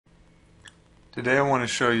Today I want to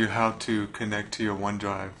show you how to connect to your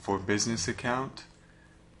OneDrive for Business account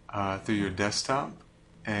through your desktop,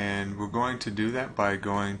 and we're going to do that by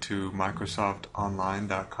going to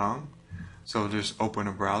microsoftonline.com. So just open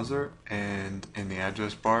a browser and in the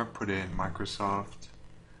address bar put in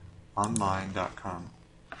microsoftonline.com.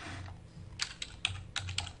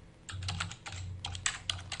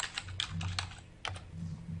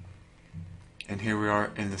 And here we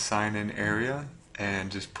are in the sign in area,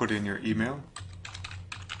 and just put in your email.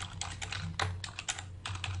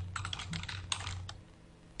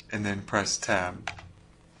 And then press tab.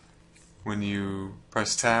 When you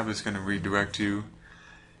press tab, it's going to redirect you,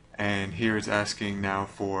 and here it's asking now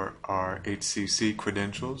for our HCC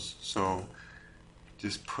credentials. So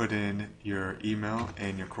just put in your email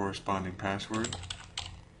and your corresponding password,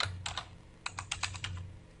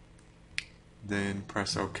 then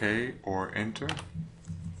press OK or enter.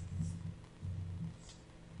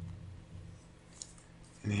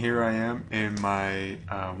 And here I am in my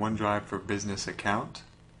OneDrive for Business account.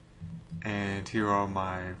 And here are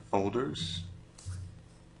my folders,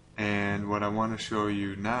 and what I want to show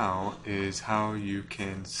you now is how you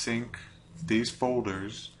can sync these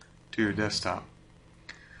folders to your desktop.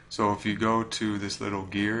 So if you go to this little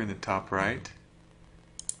gear in the top right,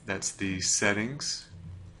 that's the settings.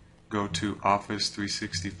 Go to Office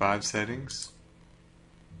 365 settings,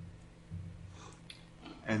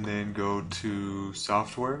 and then go to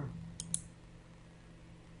software,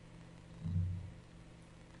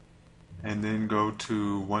 and then go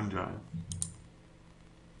to OneDrive.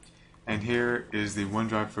 And here is the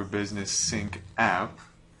OneDrive for Business Sync app,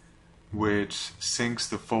 which syncs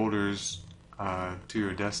the folders to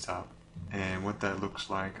your desktop. And what that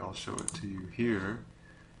looks like, I'll show it to you here.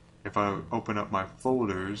 If I open up my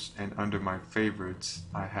folders, and under my favorites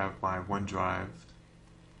I have my OneDrive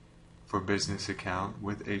for Business account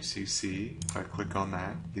with HCC. If I click on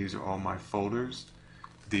that, these are all my folders.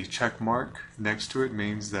 The check mark next to it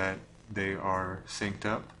means that they are synced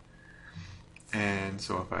up, and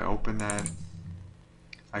so if I open that,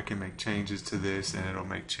 I can make changes to this, and it'll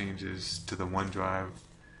make changes to the OneDrive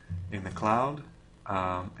in the cloud,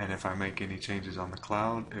 and if I make any changes on the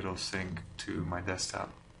cloud, it'll sync to my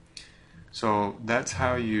desktop. So that's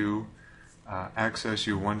how you access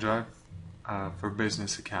your OneDrive for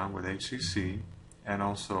Business account with HCC, and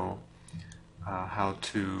also how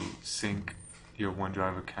to sync your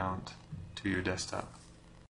OneDrive account to your desktop.